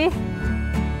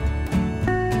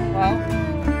 Wow.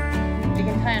 You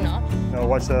can tie a knot. No,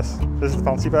 watch this. This is the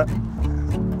fancy bit.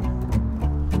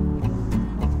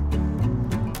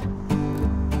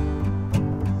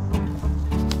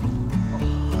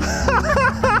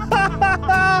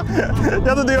 You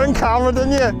had to do it on camera,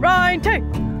 didn't you? Round 2.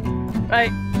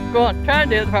 Right, go on. Try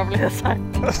and do it properly this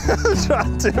time. Try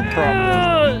and do it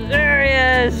properly. Oh, there he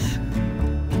is.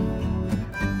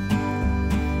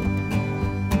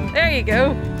 There you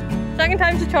go. Second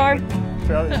time's a charm.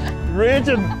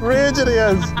 Raging he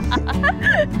is.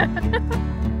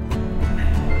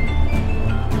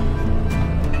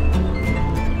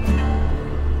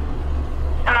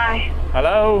 Hi.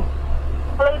 Hello?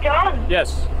 Hello, John.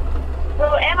 Yes.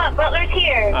 Hello, Emma. Butler's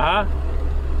here. Uh-huh.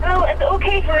 Hello, it's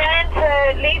okay for Anne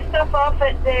to leave stuff off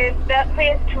at that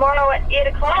place tomorrow at 8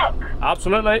 o'clock.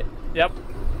 Absolutely. Yep.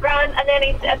 Grand, and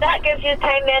then that gives you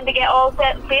time then to get all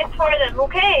set in place for them,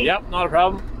 okay? Yep, not a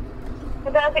problem.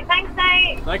 Fantastic. Thanks,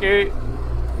 now. Thank you.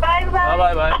 Bye,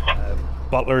 bye. Bye.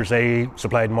 Butlers, they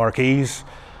supplied marquees,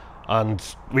 and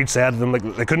we'd said to them like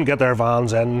they couldn't get their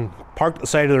vans in, parked at the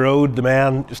side of the road. The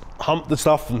men just humped the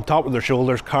stuff on top of their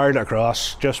shoulders, carried it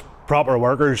across, just proper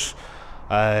workers.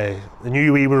 They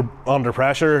knew we were under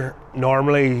pressure.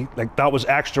 Normally, like that was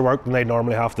extra work than they'd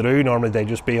normally have to do. Normally they'd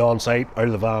just be on site, out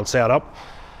of the van, set up.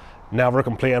 Never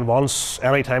complained once.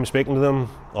 Anytime speaking to them,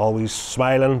 always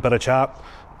smiling, bit of chat.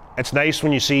 It's nice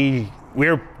when you see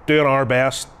we're doing our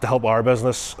best to help our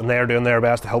business and they're doing their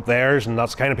best to help theirs, and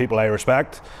that's the kind of people I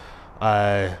respect.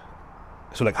 So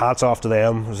like hats off to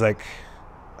them. It was like,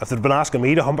 if they'd been asking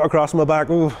me to hump across my back,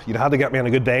 oh, you'd have to get me on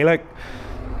a good day, like.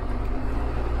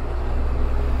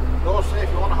 No, say if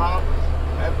you want to have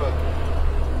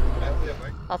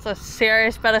That's a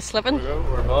serious bit of slipping.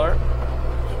 We're there.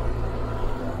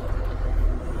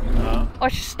 Oh,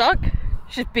 she's stuck.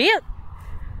 She's bait.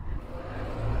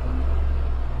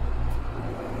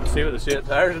 See what the state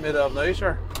tires are made of now,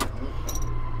 sir.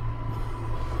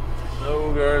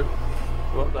 No, girl.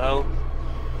 Go up the hill.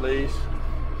 Please.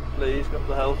 Please, go up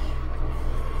the hill.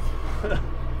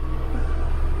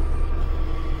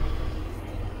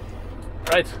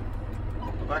 Right.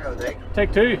 back of the day.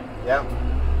 Take two. Yeah.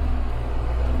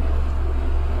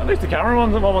 At least the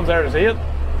cameraman's there to see it.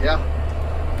 Yeah.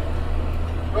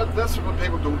 But that's what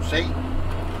people don't see.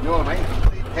 You know what I mean?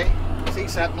 They see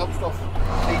setting up stuff.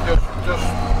 See just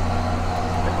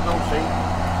people don't see.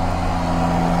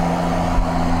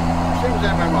 Same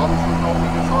as my mum, she told me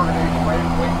just organise,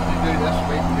 wait to do this,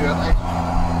 wait to do it,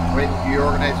 wait till you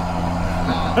organise it.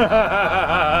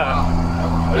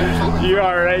 You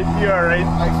are right, you are right.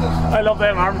 I love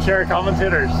them armchair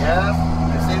commentators. Yeah,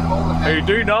 I see them all the time. Who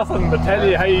do nothing but tell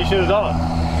you how you should have done it.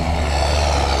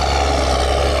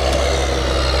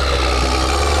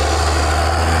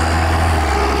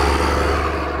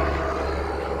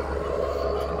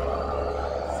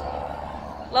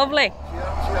 Lovely. See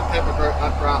that type of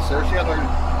that grass there? See that there?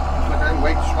 Like that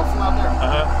white scuffle out there?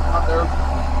 Out there.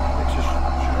 Like she's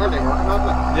really working on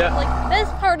it. Yeah. Like this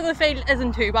part of the field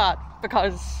isn't too bad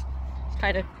because it's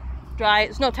kind of dry.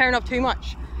 It's not tearing up too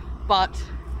much, but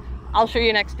I'll show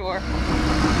you next door.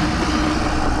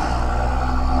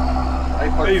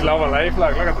 He's loving life.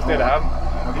 Like, look at the state of him.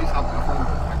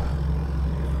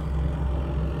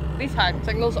 These hand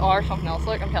signals are something else.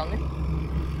 Like I'm telling you.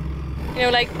 You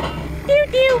know, like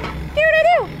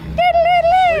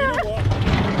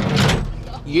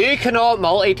You cannot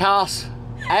multitask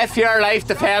if your life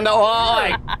depended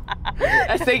on it.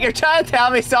 I think you're trying to tell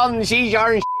me something. She's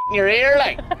yarning in your ear,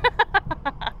 like.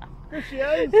 Here she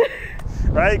is.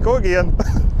 Right, go again.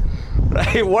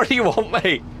 Right, what do you want,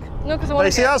 mate? No, because I want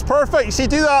to. See, that's perfect. You see,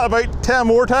 do that about 10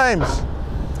 more times.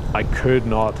 I could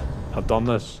not have done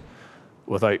this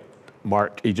without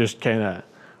Mark. He just kind of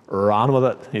ran with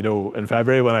it. You know, in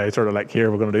February when I sort of like, here,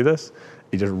 we're going to do this,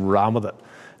 he just ran with it.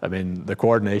 I mean, the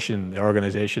coordination, the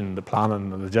organisation, the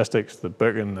planning, the logistics, the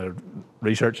booking, the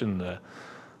researching,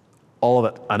 all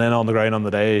of it. And then on the ground on the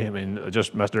day, I mean,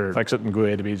 just Mr. Fix It and go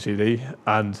A to B to C to D.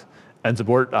 And in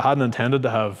support, I hadn't intended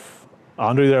to have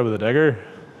Andrew there with a digger,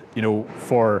 you know,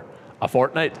 for a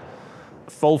fortnight,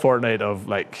 full fortnight of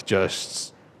like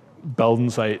just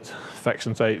building site,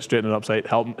 fixing site, straightening up site,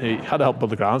 helping. He had to help build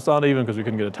the grandstand even because we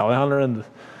couldn't get a telehandler in.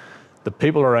 The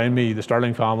people around me, the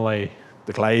Sterling family,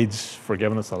 the Clydes for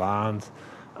giving us the land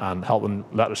and helping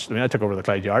let us. I mean, I took over the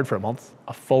Clyde yard for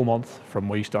a full month from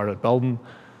we started building,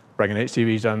 bringing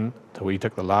HGVs in till we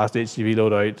took the last HGV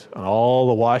load out and all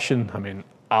the washing. I mean,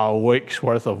 a week's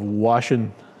worth of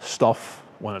washing stuff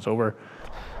when it's over.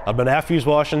 I'd been nephews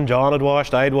washing, John had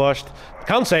washed, I'd washed.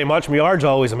 Can't say much, my yard's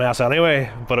always a mess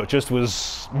anyway, but it just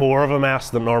was more of a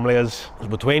mess than it normally is. It was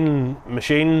between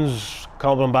machines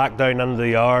coming back down into the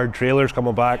yard, trailers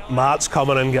coming back, mats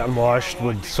coming in getting washed.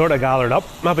 We'd sort of gathered up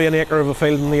maybe an acre of a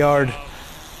field in the yard,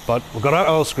 but we got it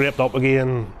all scraped up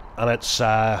again and it's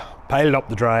piled up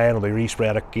to dry and it'll be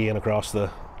respread again across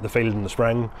the field in the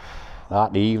spring.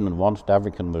 That evening, once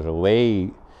everything was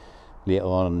away, later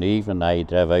on in the evening I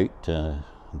drove out to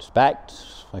inspect,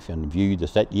 if you view the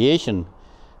situation,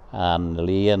 and the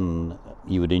lane,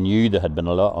 you would have knew there had been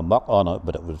a lot of muck on it,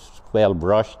 but it was well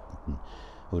brushed. It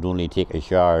would only take a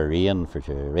shower of rain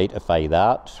to rectify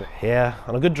that. So. Yeah,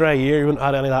 on a good dry year you wouldn't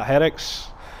have had any of that headaches.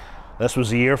 This was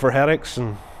the year for headaches,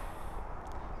 and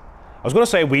I was going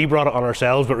to say we brought it on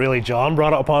ourselves, but really John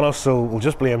brought it upon us, so we'll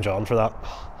just blame John for that.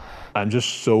 I'm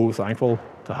just so thankful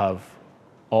to have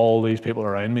all these people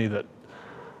around me that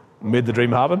made the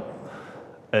dream happen.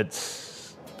 There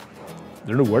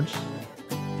are no words.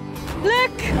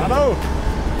 Look! I know.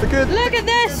 Look at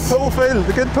this! Pull field,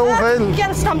 the good pull field.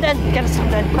 Get it stumped in, quick.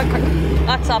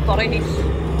 That's that buddy, he's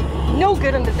no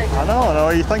good in the dig. I know,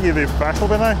 you think you'd be professional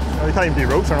by now. You can't even do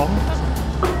ropes or nothing.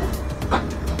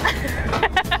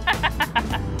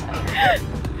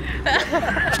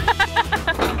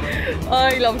 Oh,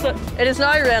 he loves it. It is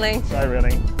now raining. It's now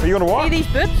raining. Are you going to walk? See these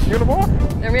boots? You going to walk?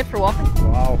 They're made for walking.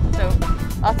 Wow. So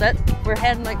that's it. We're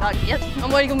heading like that gate. I'm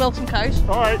going to go milk some cows.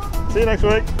 All right. See you next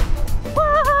week.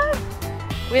 Bye.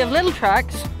 We have little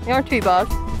tracks. They aren't too bad.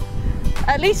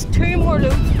 At least 2 more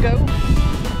loads to go.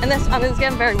 And it's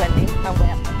getting very windy and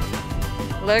wet.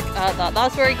 Look at that.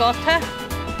 That's where he got to.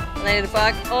 And then he's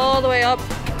back all the way up.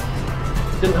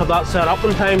 Didn't have that set up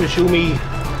in time to show me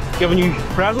giving you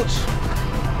presents.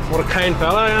 What a kind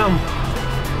fella I am.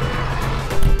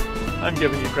 I'm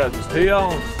giving you presents too,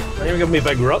 Alan. You're even giving me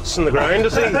big ruts in the ground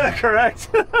to see. Correct.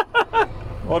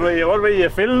 What are you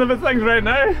feeling about things right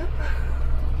now?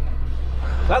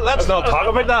 Let's not talk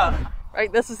about that. Right,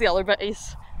 this is the other bit.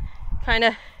 He's kind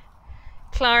of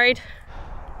claried.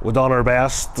 We've done our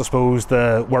best, I suppose,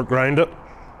 to work around it.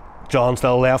 John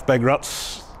still left big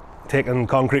ruts, taking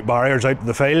concrete barriers out to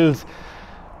the field.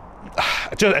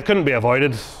 It couldn't be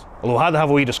avoided. Although I had to have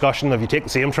a wee discussion, if you take the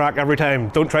same track every time,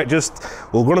 don't try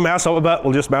we're going to mess up a bit,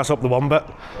 we'll just mess up the one bit.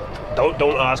 Don't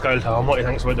ask, I'll tell him what he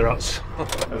thinks about the ruts.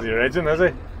 Is he raging, is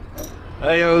he?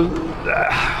 He'll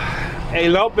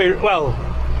not be, well,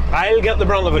 I'll get the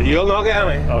brunt of it, you'll not get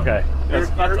any. Okay,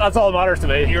 that's all that matters to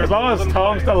me. As long as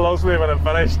Tom still loves me when I'm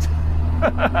finished.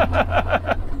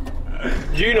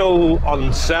 You know,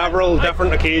 on several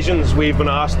different occasions we've been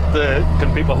asked,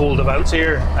 can people hold events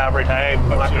here every time?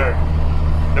 Sure.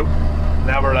 Nope,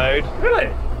 never allowed. Really?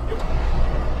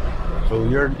 So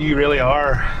you really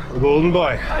are the golden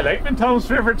boy. I like being Tom's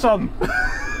favourite son.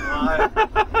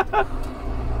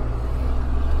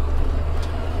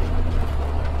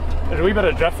 There's a wee bit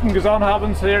of drifting goes on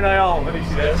happens here now, Alan. What do you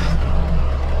say?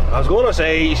 I was going to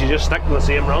say you should just stick to the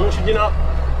same run, should you not?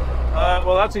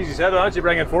 Well, that's easy said. Aren't you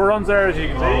bringing 4 runs there, as you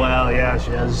can see? Oh well, yeah,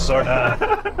 she is sort of.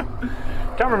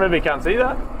 Camera maybe can't see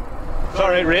that.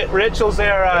 Sorry, Rachel's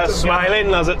there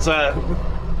smiling as it's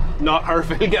not her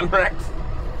field getting wrecked.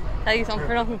 Tell you something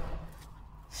for nothing.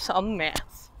 Some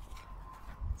mess.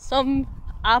 Some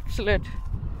absolute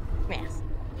mess.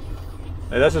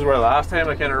 Now, this is where last time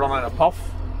I kind of run out of puff.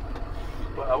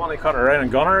 But I want to cut around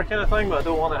and gunner kind of thing, but I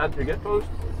don't want to hit your gate post.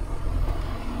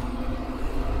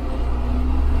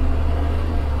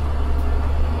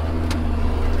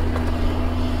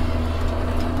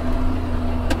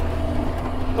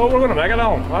 Oh, we're going to make it,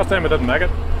 Alan. Last time I didn't make it.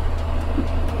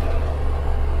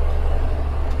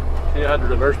 You had to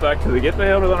reverse back to the gateway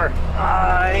over there.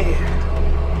 Aye.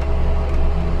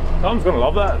 Tom's going to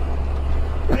love that.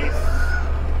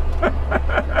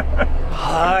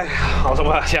 Aye.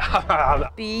 Yeah.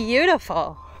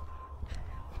 Beautiful.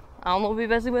 Alan will be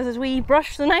busy with his wee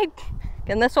brush tonight,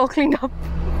 getting this all cleaned up.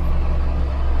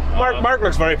 Mark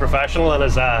looks very professional in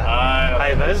his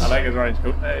high vis. I like his orange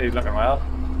coat. He's looking well.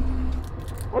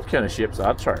 What kind of shape's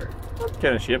that, sir? What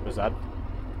kind of shape is that?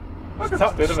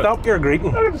 Stop your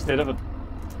greeting. Look at the state of it.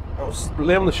 I was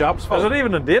leaving the shop's fault. Is it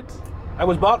even a date? I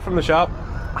was bought from the shop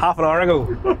half an hour ago.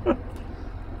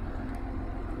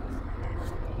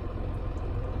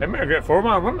 He'd make a great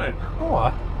foreman, wouldn't he? Oh,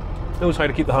 what? Knows how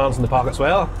to keep the hands in the pockets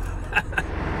well.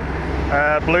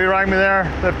 Blue rang me there.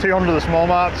 They have 200 of the small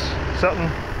mats sitting.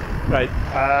 Right.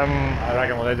 I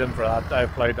reckon what I did for that, I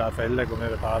played that field like we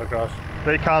made a pad across.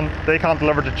 They can't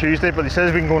deliver to Tuesday, but he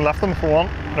says we can go and lift them if we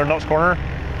want. They're Nuts Corner.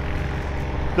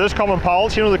 There's common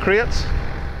pallets, you know, the crates.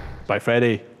 By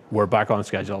Friday, we're back on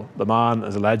schedule. The man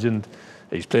is a legend.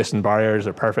 He's placing barriers,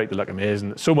 they're perfect, they look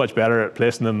amazing. So much better at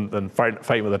placing them than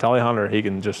fighting with a telehandler. He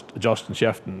can just adjust and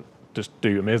shift and just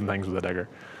do amazing things with a digger.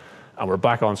 And we're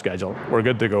back on schedule. We're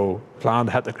good to go. Plan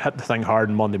to hit the thing hard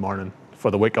on Monday morning for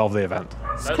the week of the event.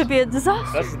 This could be a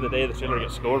disaster. This is the day the chiller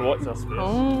gets scored. Watch this space.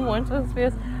 Oh, watch this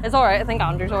space. It's alright, I think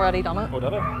Andrew's already done it. Oh,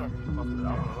 did it?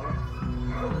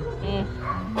 He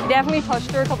definitely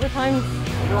touched her a couple of times.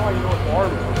 You know how you know it's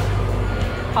warm?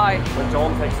 How? When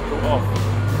John takes the coat off.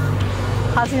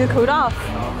 Has he the coat off?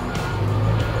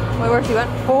 Wait, where's he went?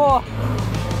 Oh,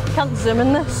 can't zoom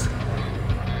in this.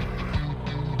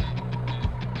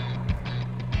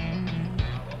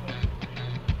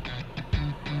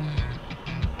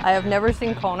 I have never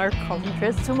seen Connor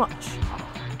concentrate so much.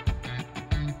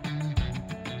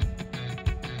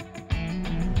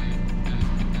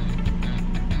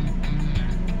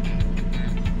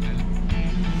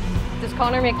 Does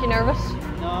Connor make you nervous?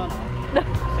 No.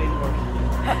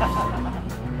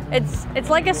 It's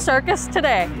like a circus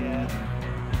today. Yeah.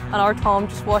 And our Tom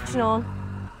just watching on.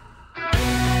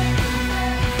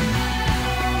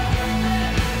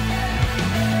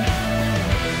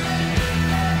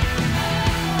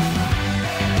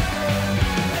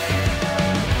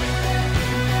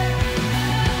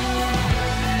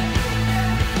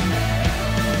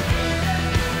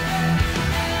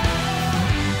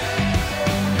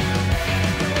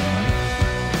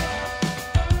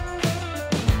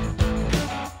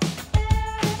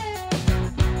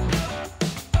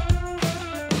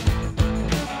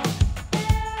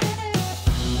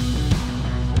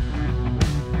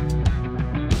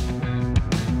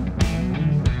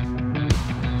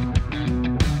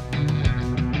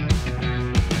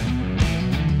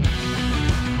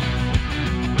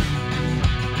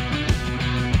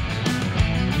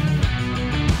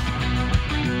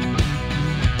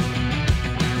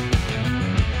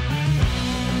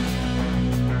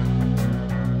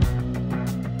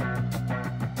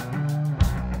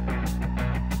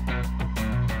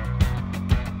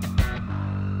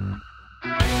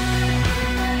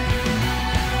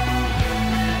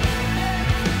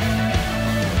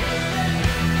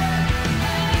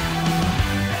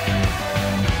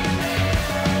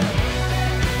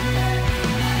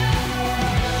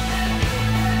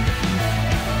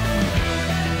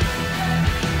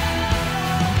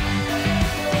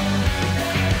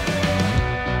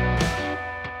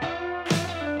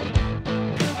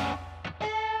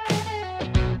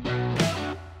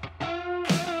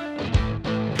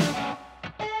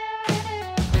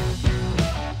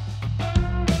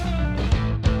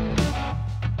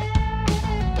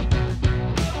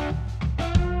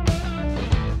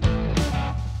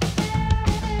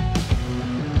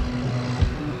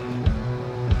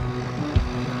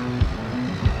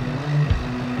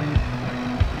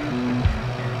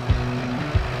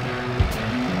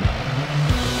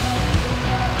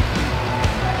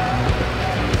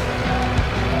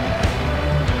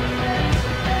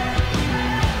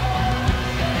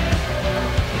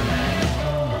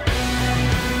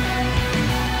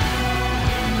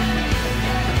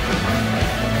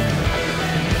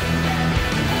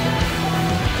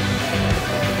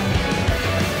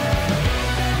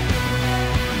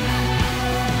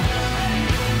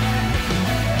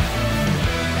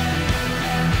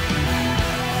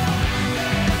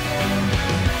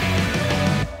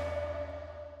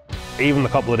 even the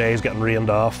couple of days getting rained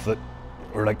off, that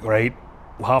we're like, right,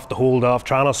 we'll have to hold off,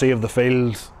 trying to save the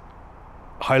field.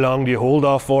 How long do you hold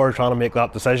off for, trying to make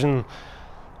that decision?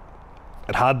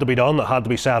 It had to be done, it had to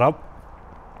be set up.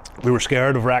 We were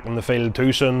scared of wrecking the field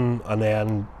too soon, and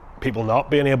then people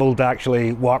not being able to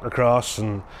actually walk across.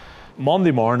 And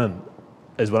Monday morning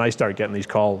is when I start getting these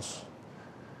calls.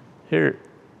 Here,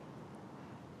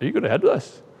 are you going ahead with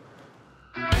this?